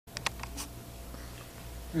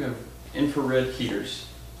We have infrared heaters.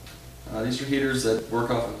 These are heaters that work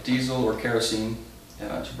off of diesel or kerosene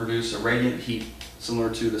to produce a radiant heat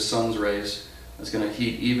similar to the sun's rays. It's going to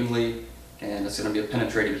heat evenly, and it's going to be a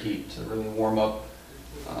penetrating heat to really warm up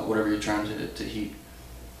whatever you're trying to heat.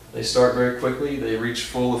 They start very quickly. They reach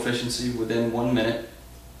full efficiency within 1 minute,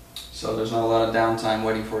 so there's not a lot of downtime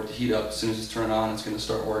waiting for it to heat up. As soon as it's turned on, it's going to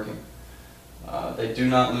start working. They do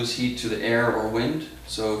not lose heat to the air or wind,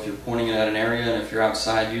 so if you're pointing it at an area and if you're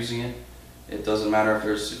outside using it, it doesn't matter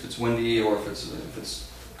if it's windy or if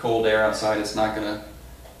it's cold air outside. It's not going to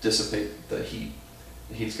dissipate the heat.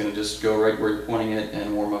 The heat's going to just go right where you're pointing it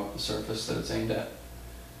and warm up the surface that it's aimed at,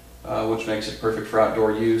 which makes it perfect for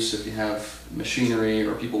outdoor use. If you have machinery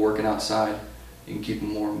or people working outside, you can keep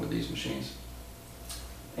them warm with these machines.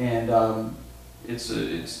 And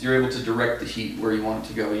you're able to direct the heat where you want it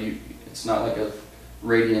to go. It's not like a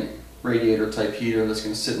radiator type heater that's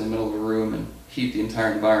going to sit in the middle of a room and heat the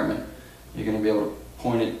entire environment. You're going to be able to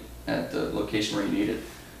point it at the location where you need it.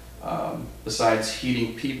 Besides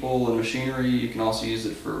heating people and machinery, you can also use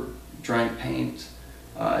it for drying paint,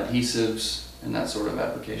 adhesives, and that sort of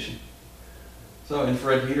application. So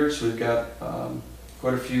infrared heaters, we've got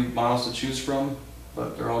quite a few models to choose from,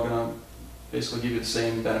 but they're all going to basically give you the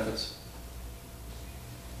same benefits.